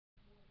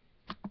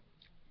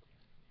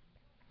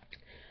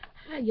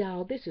Hi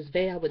y'all, this is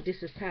Val, but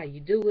this is how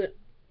you do it.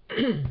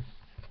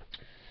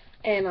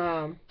 And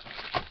I'm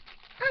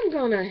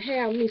gonna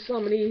have me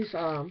some of these.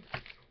 Y'all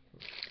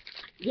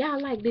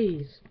like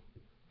these?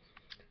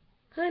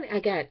 Honey, I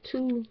got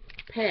 2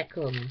 pack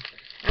of them.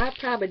 I'll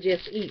probably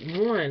just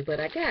eat one, but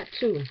I got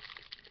 2.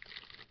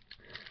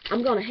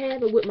 I'm gonna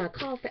have it with my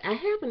coffee. I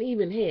haven't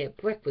even had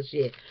breakfast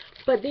yet,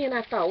 but then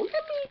I thought, let me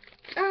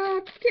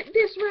get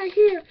this right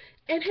here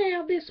and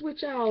have this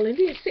with y'all, and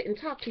then sit and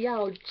talk to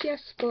y'all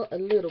just for a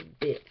little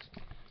bit.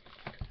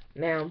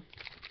 Now,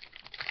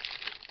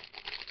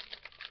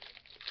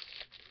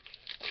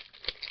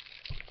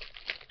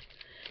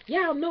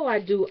 y'all know I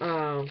do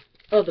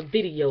other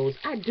videos.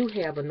 I do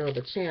have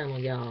another channel,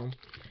 y'all.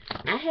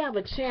 I have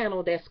a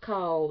channel that's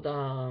called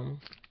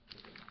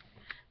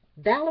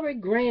Valerie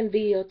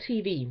Granville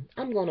TV.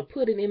 I'm going to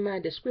put it in my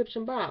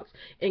description box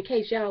in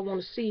case y'all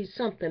want to see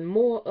something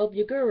more of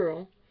your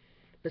girl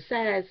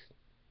besides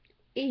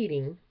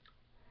eating.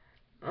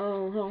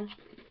 Okay,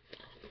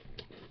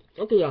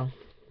 y'all.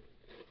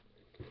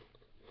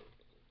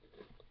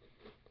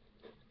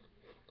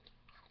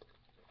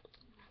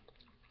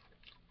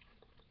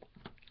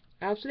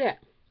 How's that?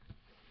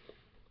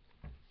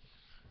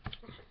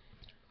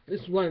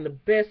 This is one of the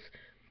best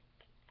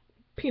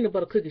peanut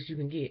butter cookies you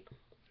can get.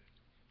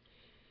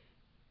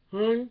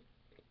 And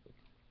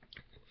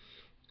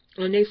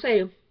they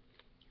say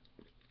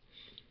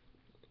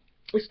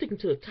it's sticking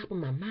to the top of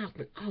my mouth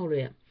and all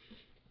that.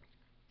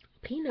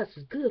 Peanuts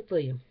is good for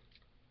you.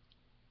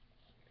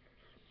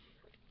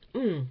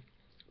 If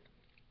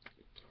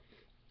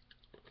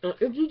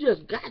you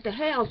just got to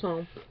have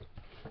some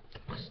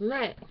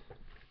snack,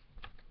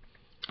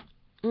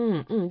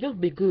 this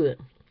be good.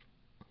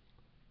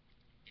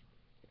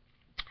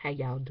 How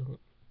y'all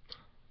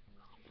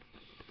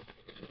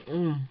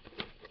doing?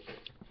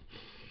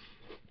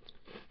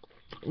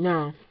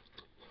 Now,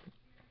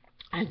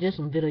 I did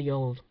some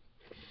videos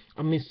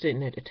of me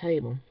sitting at the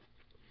table,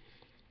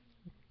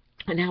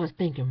 and I was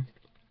thinking,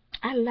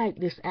 I like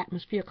this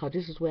atmosphere because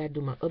this is where I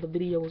do my other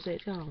videos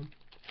at, y'all.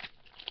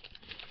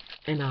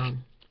 And I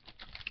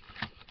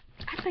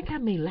think I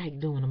may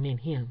like doing them in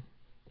here.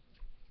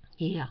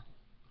 Yeah.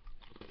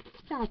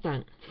 Y'all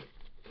think?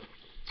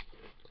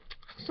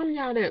 Some of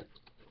y'all that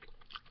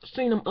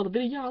seen them other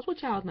videos,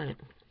 what y'all think?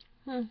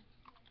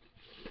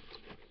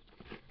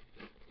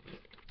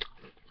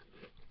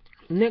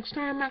 Next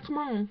time I come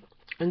on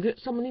and get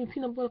some of these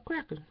peanut butter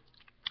crackers,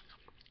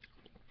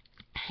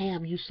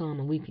 have you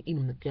some and we can eat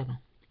them together.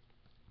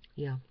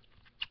 Yeah.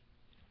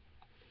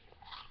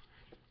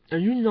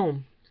 And you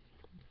know,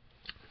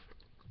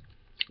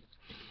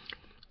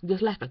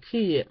 just like a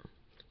kid,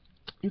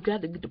 you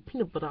got to get the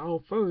peanut butter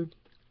all first.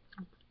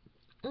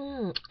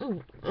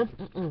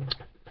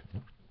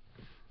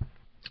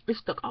 It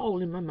stuck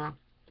all in my mouth.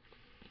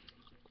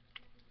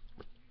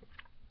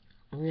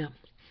 Yeah,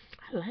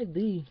 I like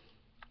these.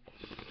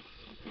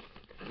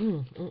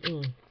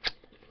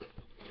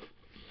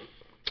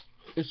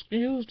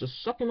 Excuse the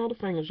sucking of the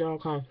fingers, y'all,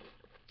 cause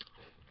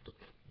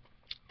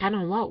I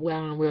don't walk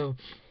well with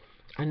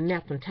a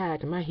napkin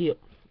tied to my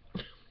hip.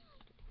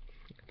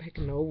 Back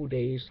in the old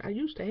days, I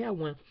used to have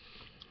one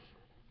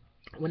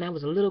when I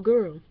was a little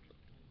girl.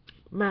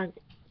 My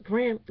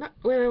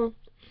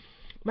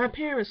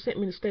parents sent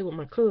me to stay with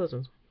my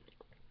cousins.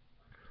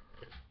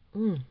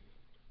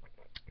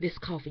 This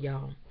coffee,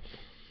 y'all.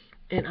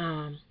 And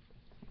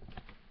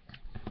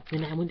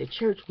when I went to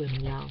church with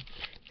them, y'all,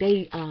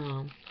 they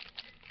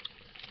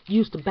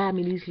used to buy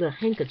me these little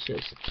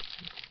handkerchiefs,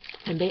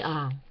 and they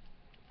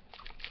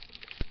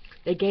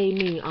gave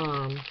me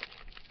I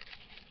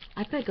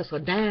think it's a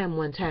dime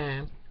one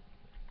time.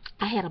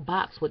 I had a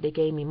box where they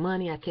gave me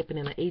money. I kept it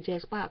in an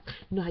Ajax box.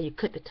 You know how you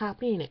cut the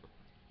top in it,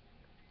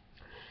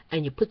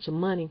 and you put your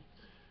money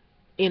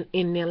in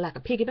there like a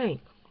piggy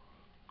bank.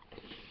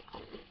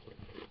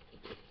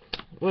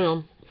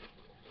 Well,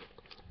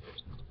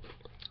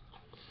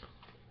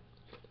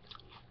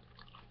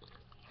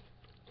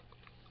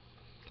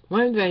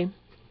 one day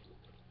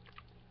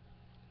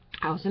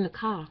I was in the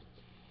car,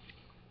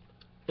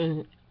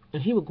 and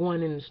he was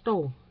going in the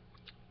store.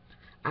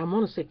 I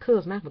want to say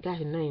cousin, I forgot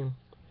his name,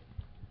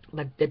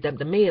 but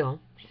the male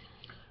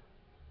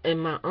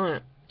and my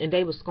aunt, and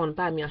they was going to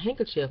buy me a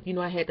handkerchief. You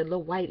know, I had the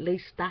little white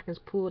lace stockings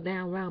pulled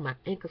down around my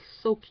ankles,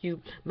 so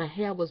cute. My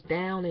hair was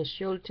down in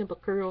Shirley Temple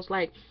curls,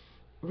 like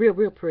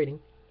real pretty.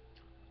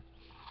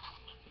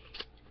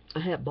 I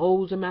had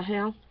bows in my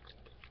hair.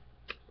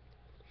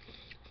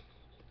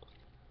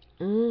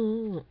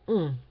 And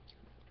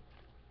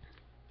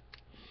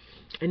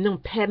them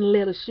patent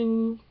leather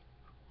shoes.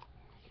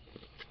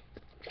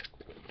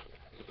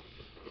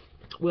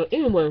 Well,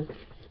 anyway,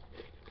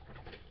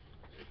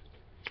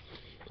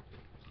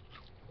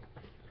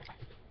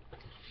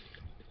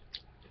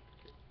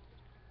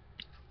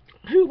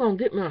 he was gonna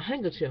get me a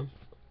handkerchief,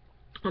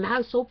 and I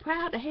was so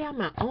proud to have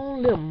my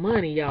own little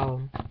money,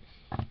 y'all.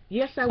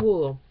 Yes, I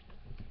was.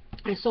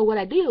 And so what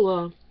I did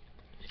was,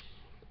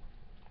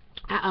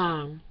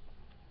 I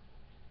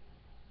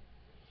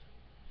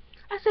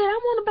said I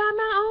want to buy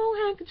my own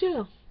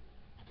handkerchief.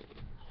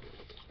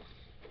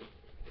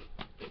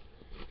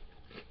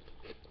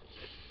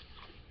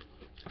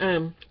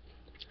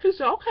 He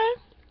said, okay.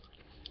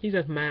 He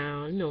just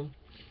smiled, you know.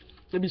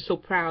 They be so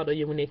proud of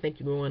you when they think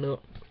you're growing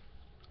up.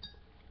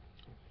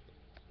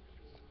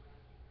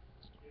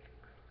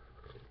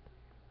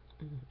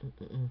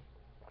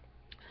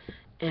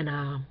 And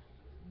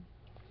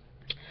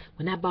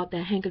when I bought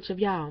that handkerchief,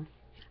 y'all,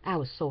 I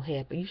was so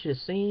happy. You should have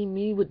seen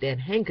me with that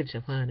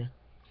handkerchief, honey.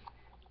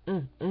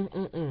 That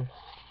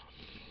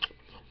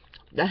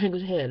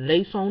handkerchief had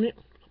lace on it.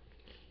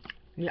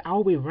 Yeah,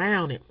 all the way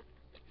around it.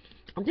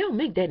 They don't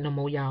make that no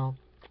more, y'all.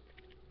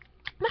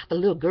 Not the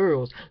little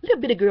girls.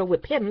 Little bitty girl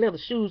with patent leather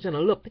shoes and a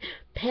little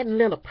patent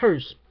leather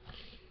purse.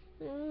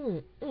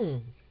 With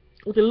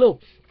a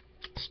little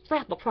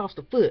strap across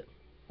the foot.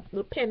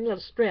 Little patent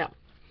leather strap.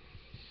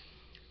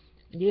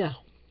 Yeah.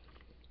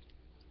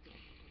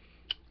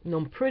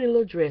 Them pretty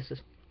little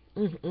dresses.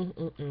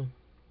 Little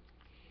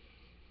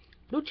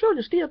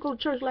children still go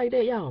to church like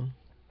that, y'all.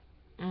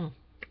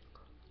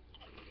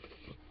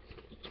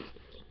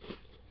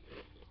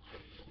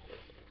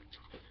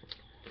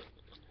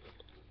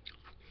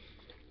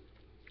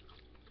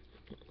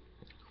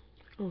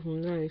 Oh,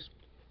 nice.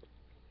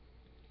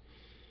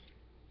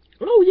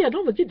 Oh, yeah,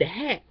 don't forget the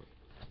hat.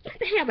 You have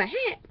to have a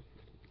hat.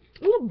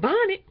 A little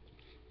bonnet.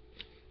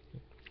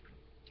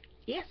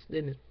 Yes,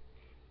 didn't it?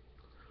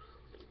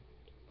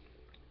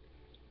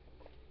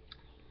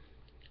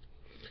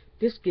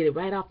 Just get it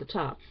right off the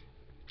top.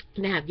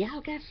 Now, if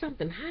y'all got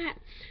something hot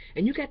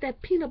and you got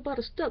that peanut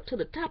butter stuck to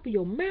the top of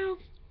your mouth,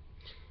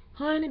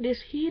 honey,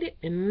 just hit it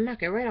and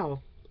knock it right off.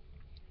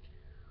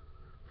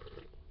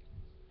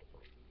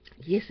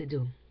 Yes, it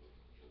do.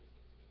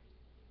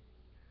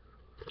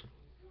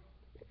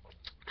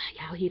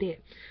 Y'all hear that?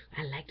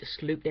 I like to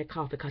slurp that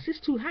coffee because it's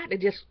too hot to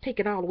just take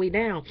it all the way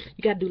down.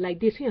 You got to do like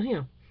this.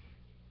 Here.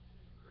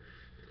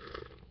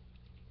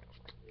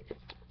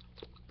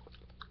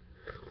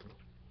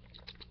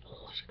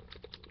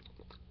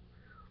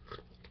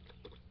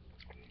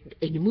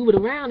 And you move it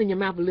around in your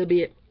mouth a little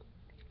bit.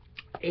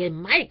 It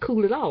might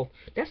cool it off.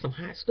 That's some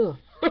hot stuff.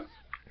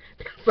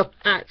 That's some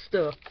hot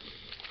stuff.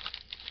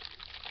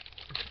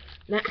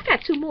 Now, I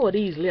got 2 more of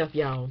these left,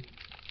 y'all.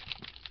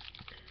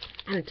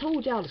 I done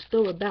told y'all the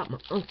story about my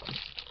uncle.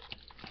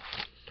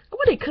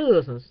 What they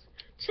cousins?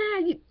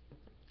 Child,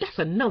 that's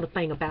another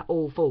thing about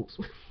old folks.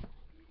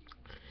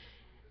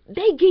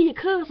 They give you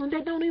cousins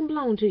that don't even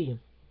belong to you.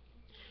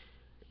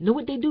 Know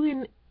what they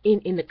do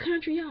in the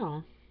country,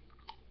 y'all?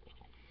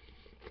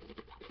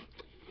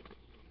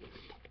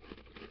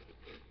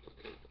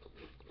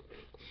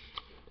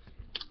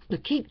 To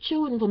keep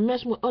children from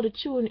messing with other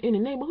children in the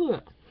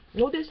neighborhood.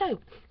 Know what they say?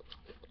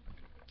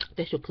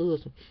 That's your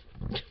cousin.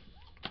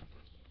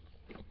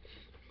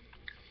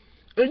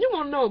 And you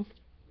want to know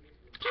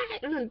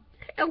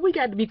how we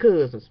got to be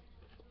cousins?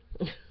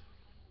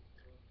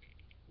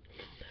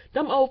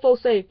 Them old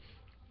folks say,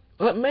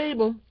 Aunt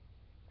Mabel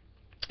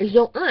is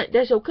your aunt.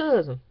 That's your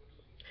cousin.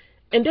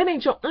 And that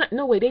ain't your aunt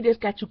no way. They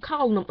just got you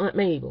calling them Aunt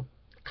Mabel.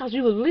 Because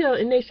you was little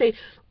and they say,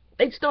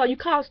 you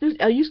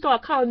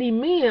start calling these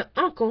men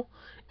uncle,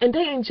 and they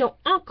ain't your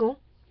uncle.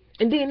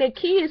 And then their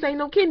kids ain't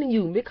no kin to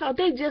you because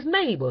they just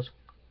neighbors.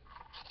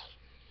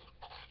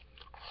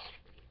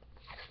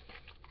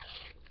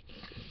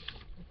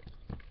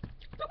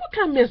 What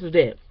kind of mess is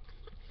that?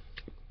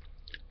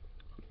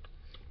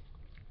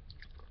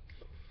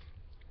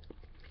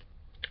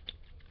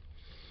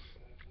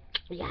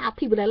 Y'all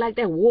people that like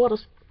that water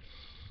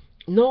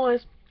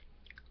noise,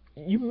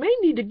 you may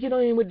need to get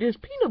in with this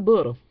peanut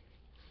butter.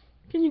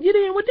 Can you get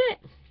in with that?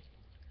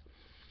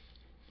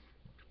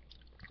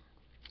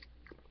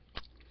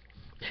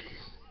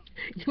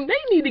 You may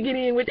need to get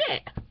in with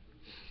that.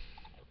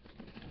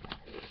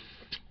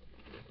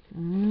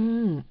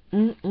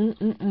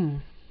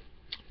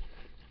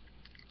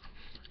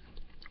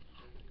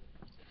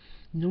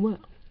 You know what?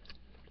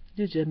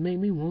 This just made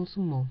me want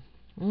some more.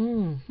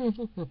 Oh,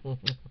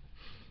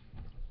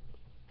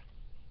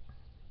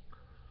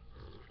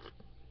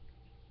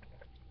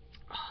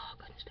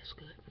 goodness, that's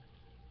good.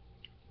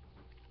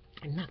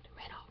 And knocked it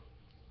right off.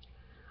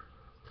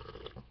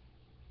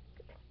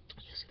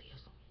 Yes, it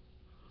is.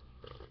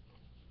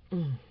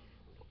 Oh,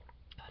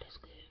 that's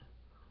good.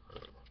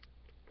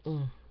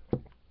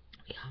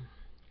 Yeah.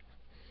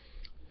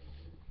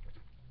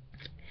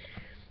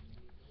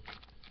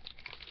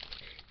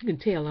 You can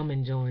tell I'm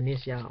enjoying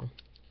this, y'all.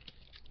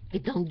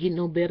 It don't get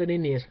no better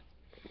than this.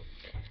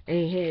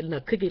 Ain't had no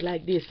cookie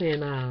like this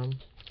in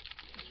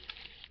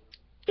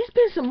it's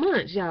been some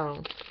months,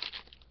 y'all.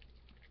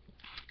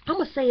 I'm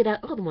gonna save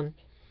that other one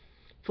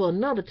for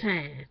another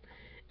time,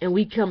 and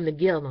we come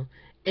together,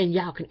 and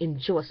y'all can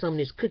enjoy some of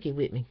this cookie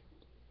with me.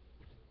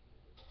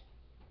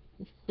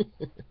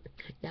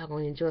 Y'all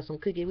gonna enjoy some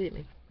cookie with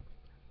me?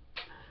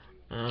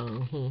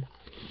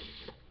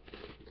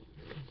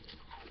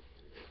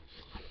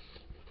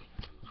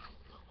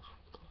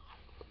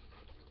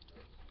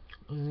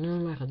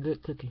 Nothing like a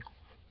good cookie.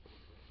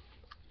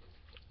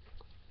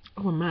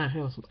 I wouldn't mind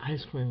having some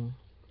ice cream.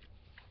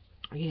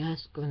 Yeah,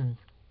 that's good.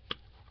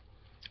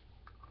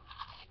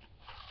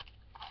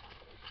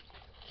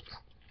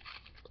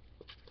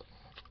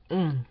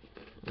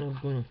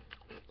 Mm-hmm.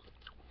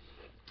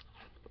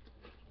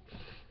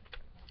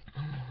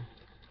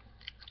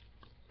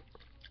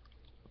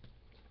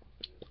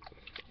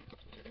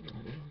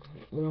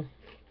 Well,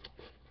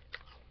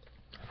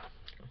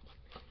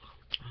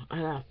 I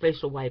got a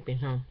facial wipe in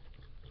here.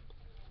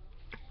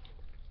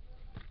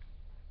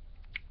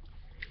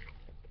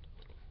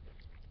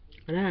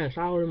 And I had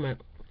all in my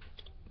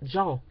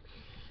jaw.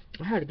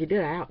 I had to get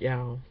that out,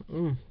 y'all.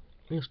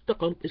 It's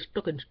stuck on. It's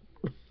stuck in.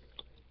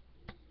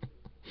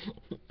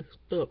 It's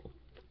stuck.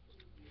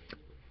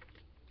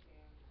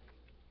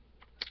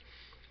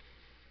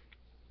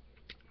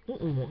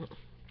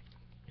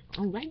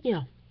 All right,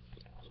 yeah.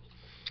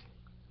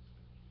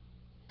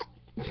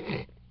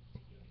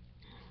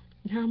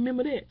 Y'all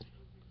remember that?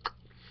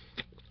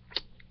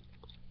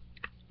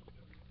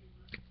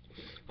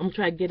 I'm gonna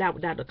try to get out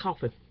without the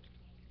coffee.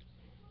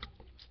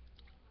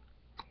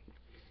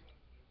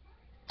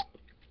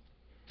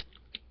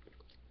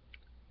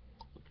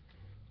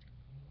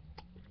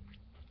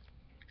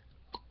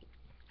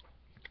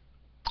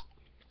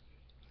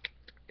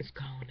 It's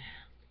gone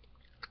now.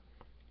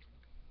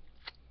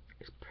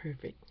 It's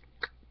perfect.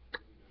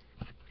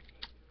 That's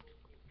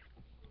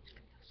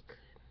good.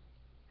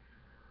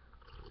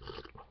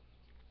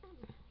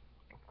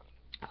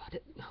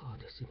 Oh,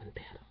 that's even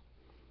better.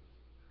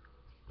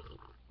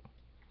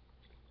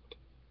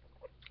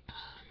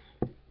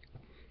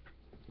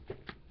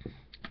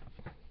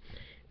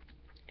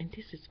 And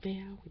this is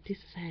Val. This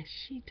is how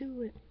she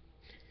do it.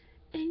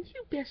 And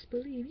you best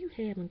believe you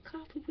having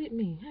coffee with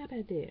me. How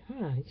about that?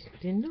 Huh? You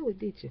didn't know it,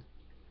 did you?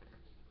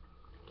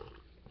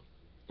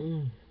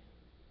 Oh,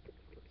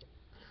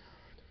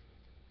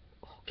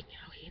 can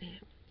y'all hear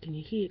that? Can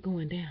you hear it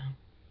going down?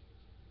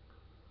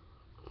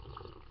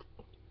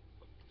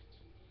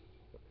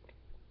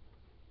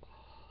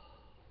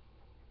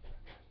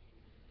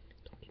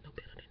 Don't get no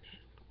better than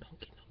that. Don't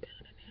get no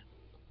better than that.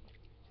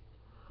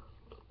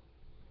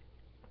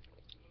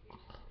 Oh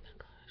my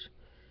gosh.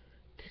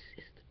 This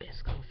is the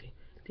best coffee.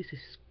 This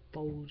is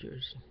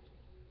Folgers.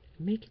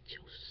 Make it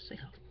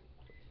yourself.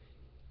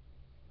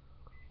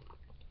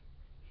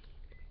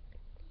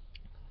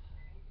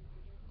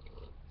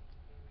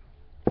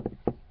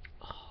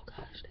 Oh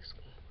gosh, that's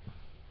good.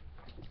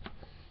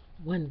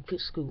 One good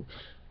school.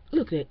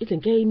 Look at it. It done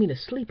gave me the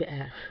sleepy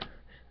eye.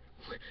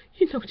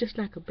 You know, just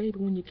like a baby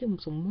when you give them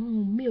some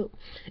warm milk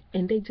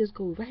and they just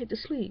go right to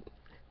sleep.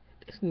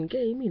 This done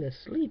gave me the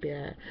sleepy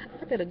eye.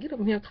 I better get up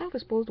in here.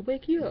 Coffee's supposed to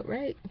wake you up,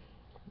 right?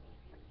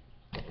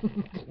 Oh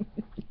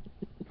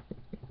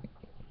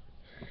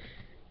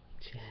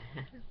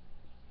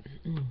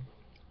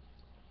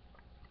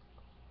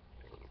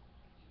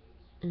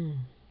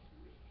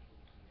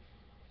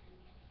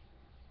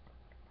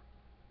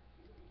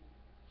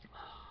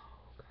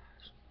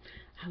gosh.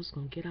 I was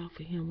gonna get off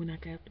of him when I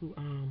got through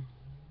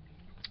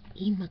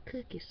eating my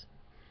cookies.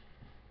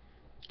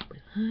 But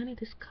honey,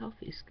 this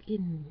coffee is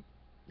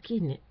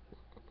getting it.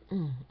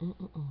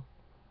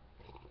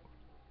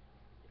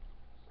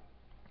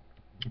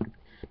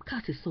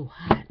 Because it's so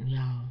hot,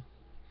 y'all.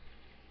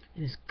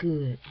 And it's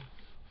good.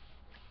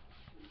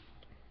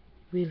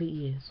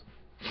 Really is.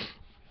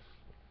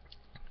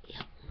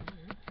 Yep.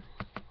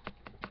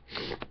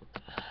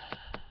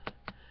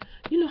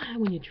 You know how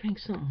when you drink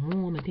something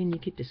warm and then you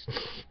get this,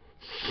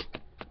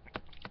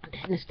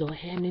 that start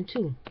happening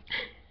too.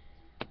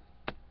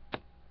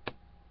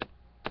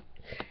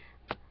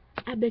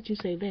 I bet you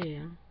say, Val,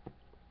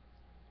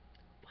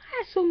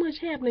 why so much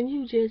happening?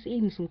 You just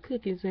eating some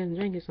cookies and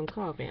drinking some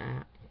coffee.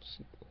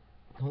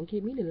 Don't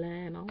get me to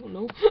lying. I don't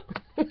know.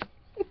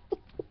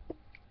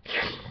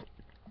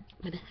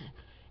 But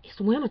it's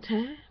winter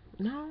time.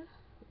 No,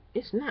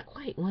 it's not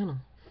quite winter.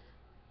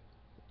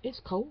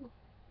 It's cold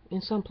in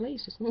some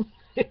places.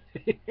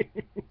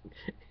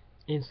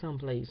 In some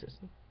places.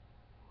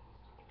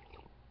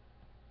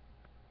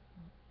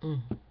 Now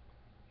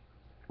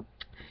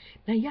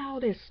y'all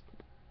that's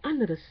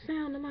under the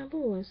sound of my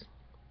voice,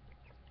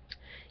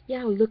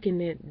 y'all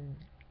looking at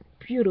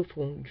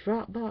beautiful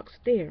drop box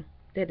there,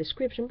 that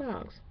description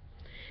box,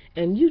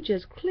 and you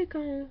just click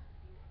on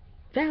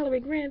Valerie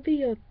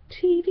Granville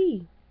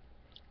TV.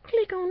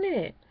 Click on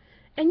that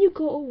and you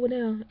go over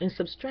there and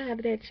subscribe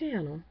to that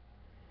channel,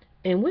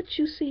 and what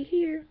you see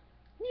here,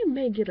 you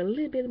may get a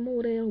little bit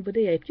more there over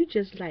there if you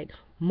just like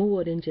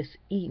more than just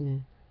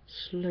eating,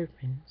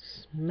 slurping,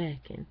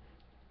 smacking,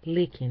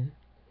 licking,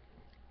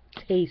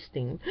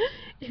 tasting.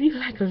 If you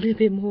like a little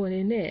bit more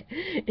than that,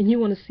 and you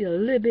want to see a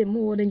little bit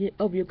more than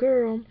of your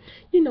girl,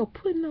 you know,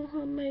 putting on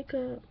her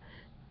makeup,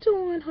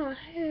 doing her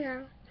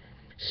hair,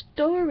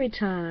 story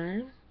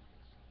time.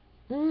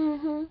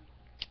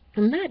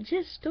 Not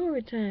just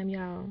story time,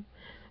 y'all.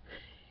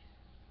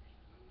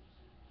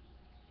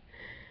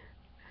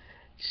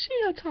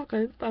 She'll talk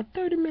about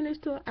 30 minutes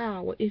to an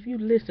hour if you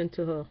listen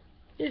to her.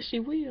 Yes, she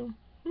will.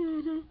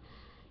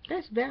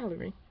 That's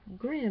Valerie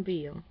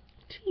Granville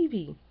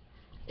TV.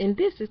 And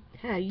this is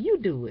how you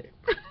do it.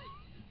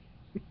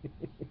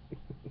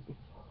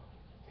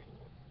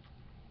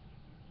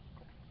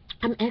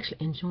 I'm actually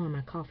enjoying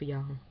my coffee,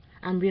 y'all.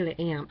 I really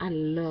am. I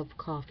love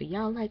coffee.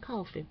 Y'all like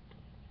coffee?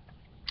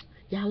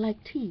 Y'all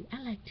like tea?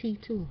 I like tea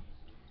too.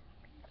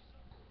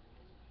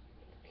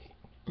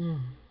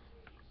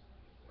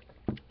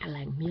 I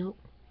like milk.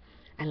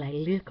 I like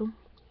liquor.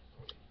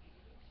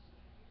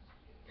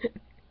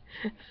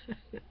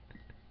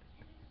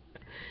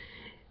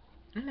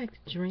 I like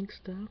to drink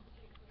stuff.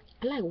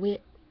 I like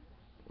wet.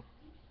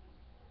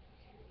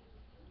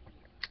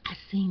 I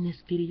seen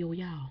this video,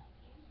 y'all,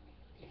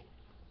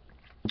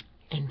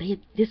 and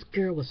this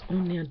girl was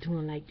on there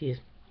doing like this.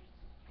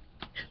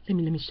 Let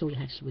me show you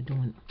how she was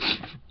doing it.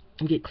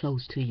 And get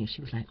close to you.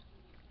 She was like,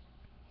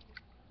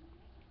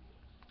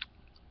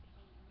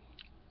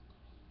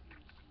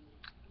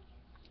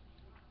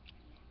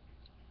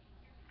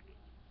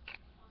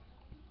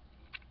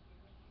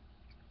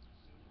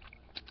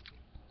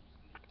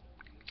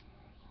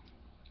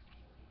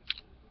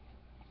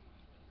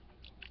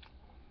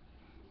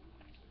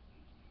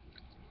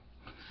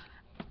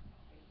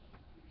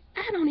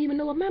 I don't even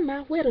know if my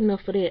mouth wet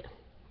enough for that.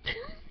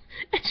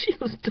 And she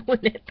was doing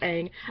that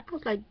thing. I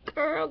was like,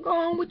 girl, go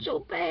on with your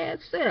bad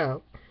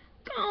self.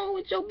 Go on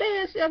with your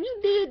bad self. You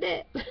did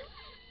that.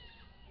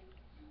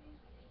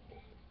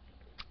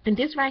 And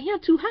this right here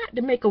too hot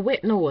to make a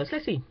wet noise.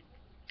 Let's see.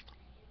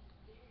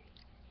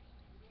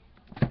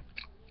 I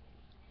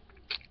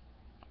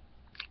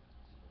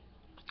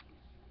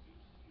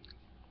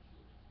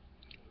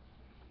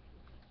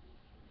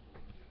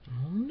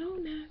don't know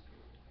now.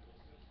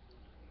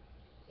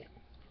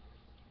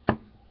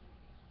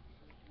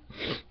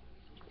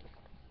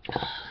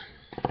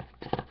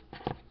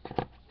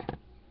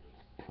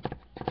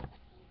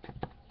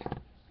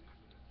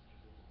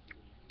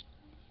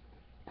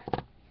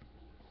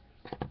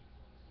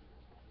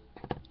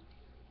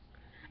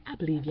 I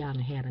believe y'all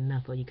done had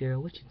enough of you,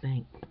 girl. What you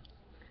think?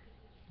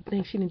 You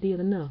think she done did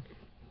enough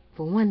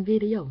for one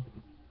video?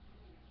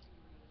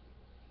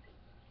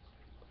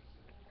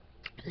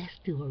 Let's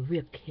do a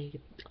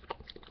recap.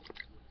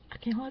 I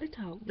can't hardly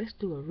talk. Let's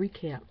do a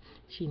recap.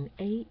 She done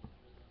ate.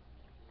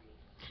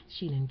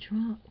 She done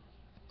drunk.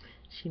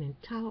 She done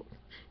talked.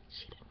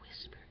 She done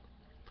whispered.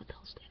 For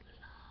those that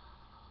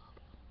love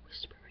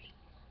whispering,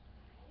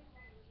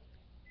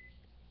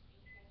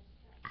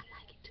 I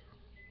like it too.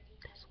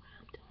 That's why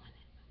I'm doing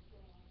it.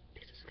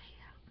 This is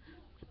fair,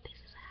 but this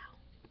is how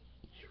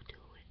you do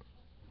it.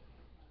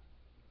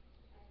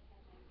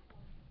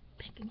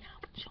 Thanking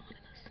y'all for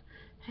joining us.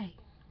 Hey,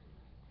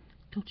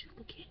 don't you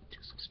forget to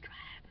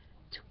subscribe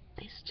to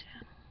this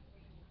channel,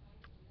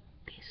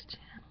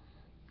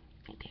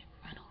 and then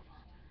run over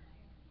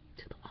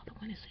to the other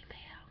one and say